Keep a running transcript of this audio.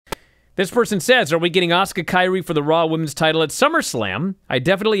This person says, are we getting Asuka Kairi for the Raw Women's title at SummerSlam? I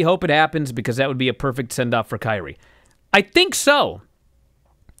definitely hope it happens because that would be a perfect send-off for Kairi. I think so.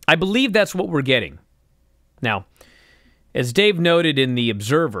 I believe that's what we're getting. Now, as Dave noted in The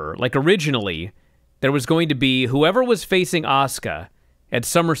Observer, like originally, there was going to be whoever was facing Asuka at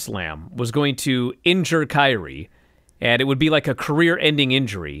SummerSlam was going to injure Kairi, and it would be like a career-ending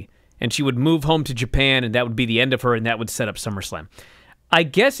injury, and she would move home to Japan, and that would be the end of her, and that would set up SummerSlam. I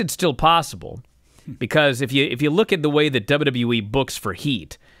guess it's still possible, because if you look at the way that WWE books for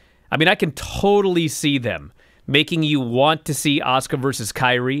Heat, I mean, I can totally see them making you want to see Asuka versus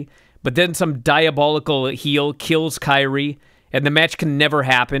Kairi, but then some diabolical heel kills Kairi, and the match can never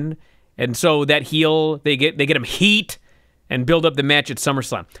happen, and so that heel, they get him heat and build up the match at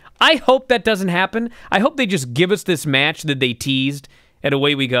SummerSlam. I hope that doesn't happen. I hope they just give us this match that they teased, and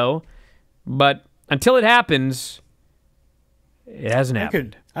away we go. But until it happens, it hasn't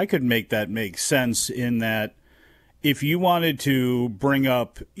happened. I could make that make sense in that if you wanted to bring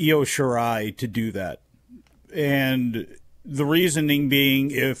up Io Shirai to do that, and the reasoning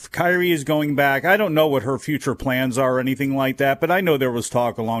being if Kairi is going back, I don't know what her future plans are or anything like that, but I know there was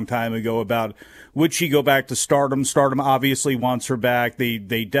talk a long time ago about would she go back to Stardom. Stardom obviously wants her back. They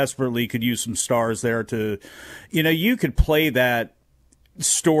desperately could use some stars there to, you could play that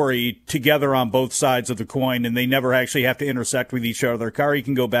story together on both sides of the coin, and they never actually have to intersect with each other. Kairi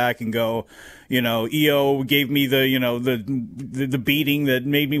can go back and go, Io gave me the beating that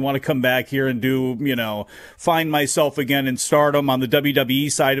made me want to come back here and do, find myself again in Stardom. On the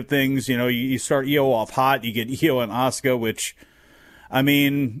WWE side of things, you start Io off hot, you get Io and Asuka, which, I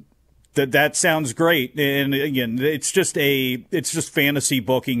mean, that sounds great. And again, it's just fantasy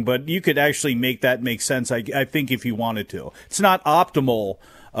booking, but you could actually make that make sense, I think, if you wanted to. It's not optimal,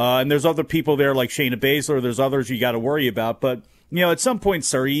 and there's other people there like Shayna Baszler, there's others you got to worry about, but at some point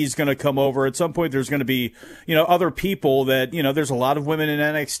Sarai's going to come over, at some point there's going to be, other people that, there's a lot of women in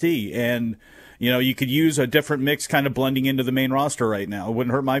NXT, and, you could use a different mix kind of blending into the main roster right now. It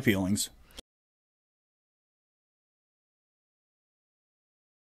wouldn't hurt my feelings.